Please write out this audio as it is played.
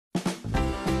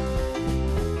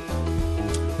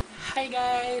Hi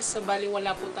guys! So bali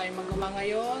wala po tayong magawa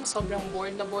ngayon. Sobrang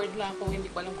bored na bored lang ako.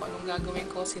 Hindi ko alam kung anong gagawin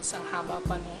ko since ang haba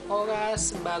pa ng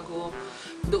oras bago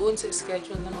doon sa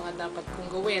schedule na mga dapat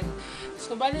kong gawin.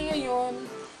 So bali ngayon,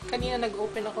 kanina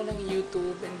nag-open ako ng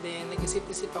YouTube and then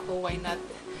nag-isip-isip ako why not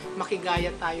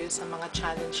makigaya tayo sa mga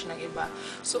challenge ng iba.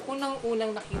 So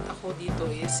unang-unang nakita ko dito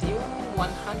is yung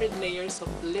 100 layers of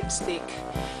lipstick.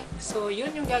 So, yun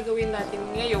yung gagawin natin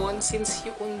ngayon since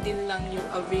yun din lang yung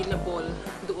available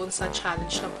doon sa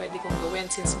challenge na pwede kong gawin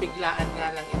since biglaan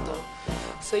nga lang ito.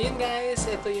 So, yun guys,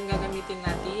 ito yung gagamitin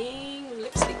nating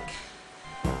lipstick.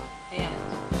 Ayan.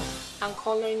 Ang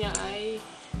color niya ay,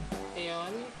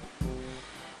 ayun,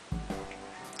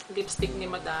 lipstick ni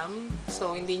Madam.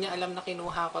 So, hindi niya alam na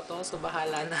kinuha ko to. So,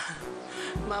 bahala na.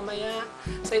 Mamaya.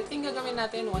 So, ito yung gagawin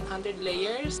natin. 100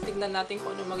 layers. Tignan natin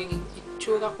kung ano magiging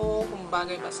itsura ko. Kung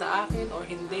bagay ba sa akin or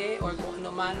hindi. Or kung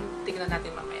ano man. Tignan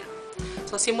natin mamaya.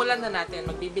 So, simulan na natin.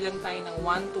 Magbibilang tayo ng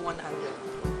 1 to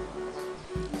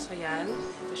 100. So, yan.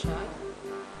 Ito siya.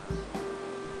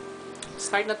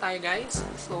 Start na tayo guys.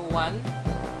 So, 1.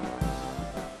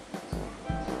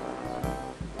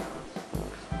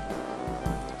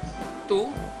 2,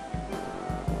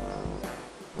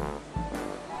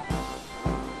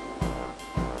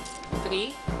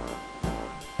 3,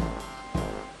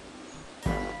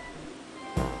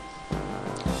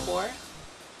 4,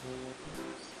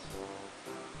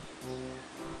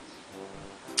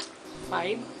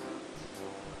 5,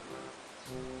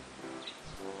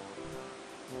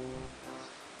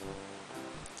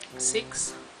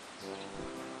 6,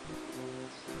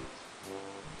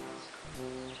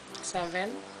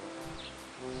 7,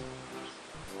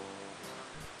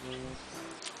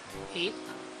 8,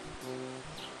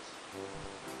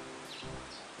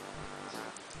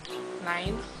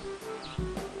 9,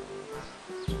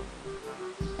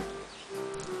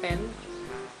 10,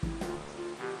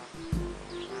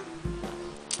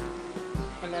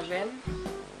 11,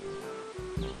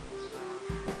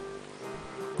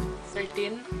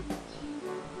 13,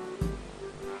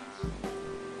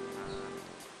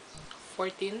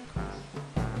 14,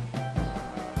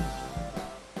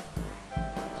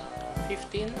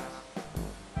 15,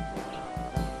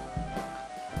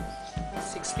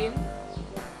 16,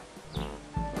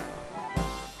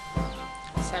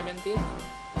 17,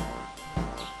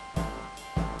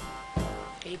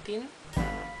 18,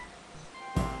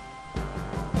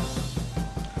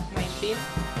 19,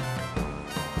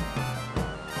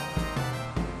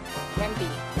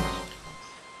 20.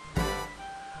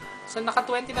 So,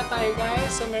 naka-20 na tayo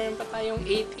guys. So, meron pa tayong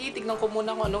 80. Tignan ko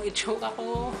muna kung anong itsura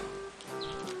ko.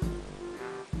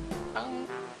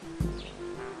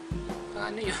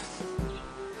 Ano yun?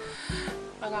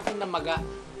 Pang aking namaga.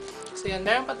 So yan,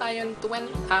 meron pa tayong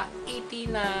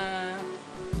 80 na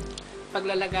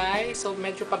paglalagay. So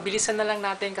medyo pabilisan na lang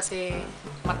natin kasi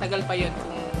matagal pa yun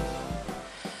kung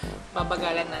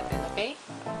babagalan natin. Okay?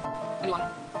 21,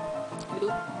 22,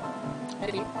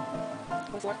 23,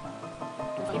 24,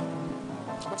 25,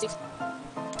 26,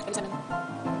 27,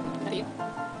 28,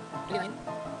 29,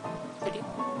 30,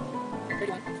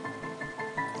 31,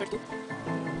 32,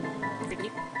 33,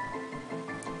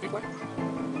 34,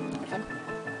 35,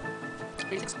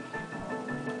 36,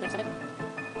 37,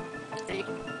 38,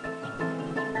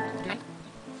 39,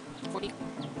 40,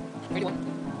 41,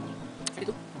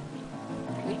 42,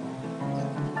 43,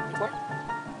 44,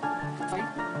 45,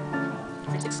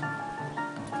 46,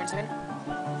 47,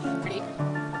 48,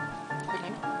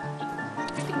 49,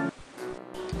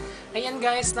 50. Ayan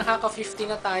guys, nakaka-50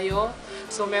 na tayo.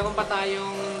 So meron pa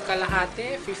tayong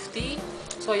kalahati, 50.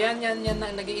 So, yan na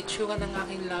nag-iitsura ng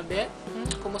aking labet.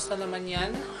 Kumusta naman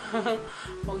yan?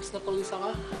 Pawis na pawis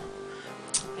ako.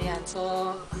 Ayan, so,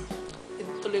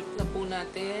 ituloy na po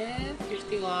natin.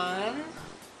 51,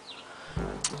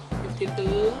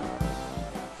 52,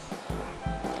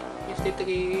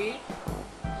 53,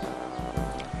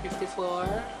 54,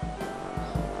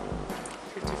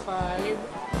 55,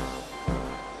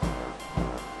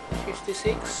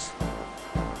 56,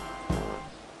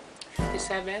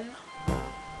 57,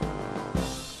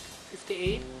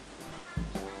 58,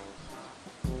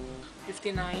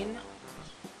 59,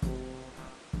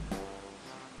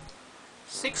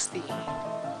 60,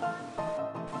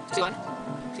 61,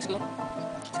 62,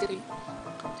 63,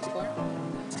 64,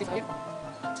 65,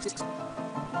 66,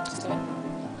 67,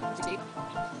 68,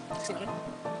 69,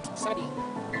 70,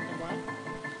 71,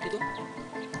 72,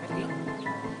 73,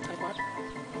 74,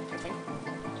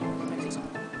 75, 76,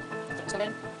 77,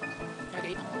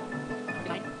 78,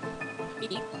 79,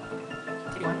 80,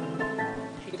 81,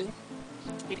 82,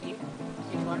 83,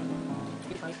 84,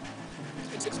 85,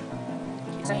 86,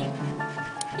 87,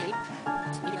 88,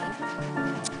 89,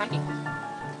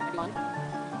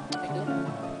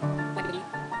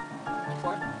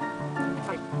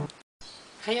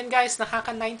 Ayan guys,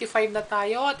 nakaka 95 na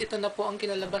tayo at ito na po ang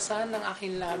kinalabasan ng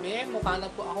aking labi. Mukha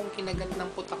na po akong kinagat ng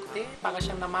putakte para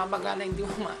siyang namamaga na hindi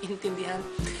mo maintindihan.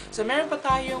 So meron pa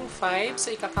tayong 5,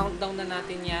 so ika-countdown na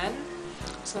natin yan.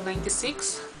 So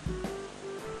 96,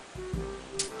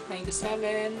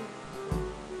 97,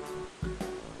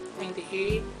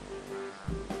 98,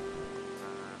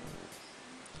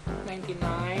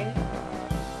 99,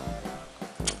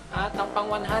 at ang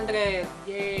pang 100.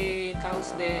 Yay!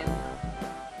 Taos din.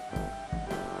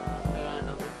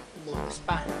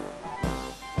 Pa.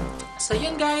 So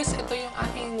yun guys, ito yung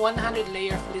aking 100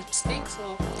 layer lipstick.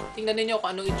 So tingnan niyo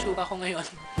kung ano itsura ko ngayon.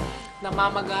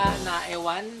 Namamaga na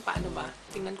ewan, paano ba?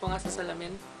 Tingnan ko nga sa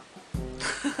salamin.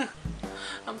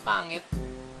 Ang pangit.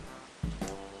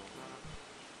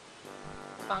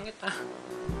 Pangit ah.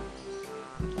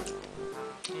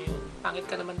 Ayun, pangit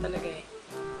ka naman talaga eh.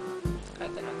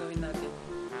 Kahit anong gawin natin.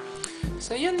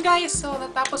 So yun guys, so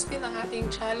natapos din ang ating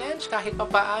challenge. Kahit pa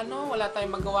paano, wala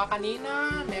tayong magawa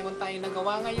kanina, meron tayong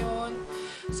nagawa ngayon.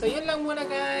 So yun lang muna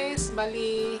guys,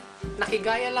 bali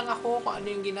nakigaya lang ako kung ano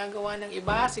yung ginagawa ng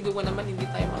iba. Siguro naman hindi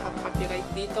tayo makaka-copyright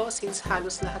dito since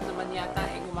halos lahat naman yata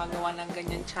ay gumagawa ng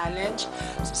ganyan challenge.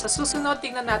 So sa susunod,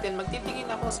 tingnan natin, magtitingin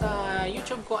ako sa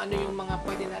YouTube ko ano yung mga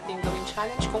pwede natin gawin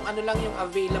challenge. Kung ano lang yung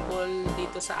available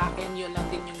dito sa akin, yun lang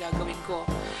din yung gagawin ko.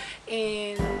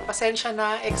 And pasensya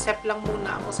na, except lang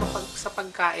muna ako sa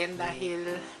pagkain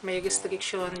dahil may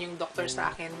restriction yung doctor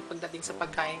sa akin pagdating sa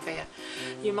pagkain. Kaya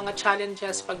yung mga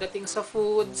challenges pagdating sa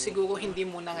food, siguro hindi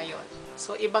muna ngayon.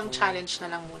 So ibang challenge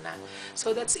na lang muna.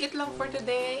 So that's it lang for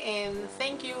today and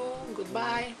thank you.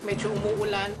 Goodbye. Medyo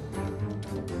umuulan.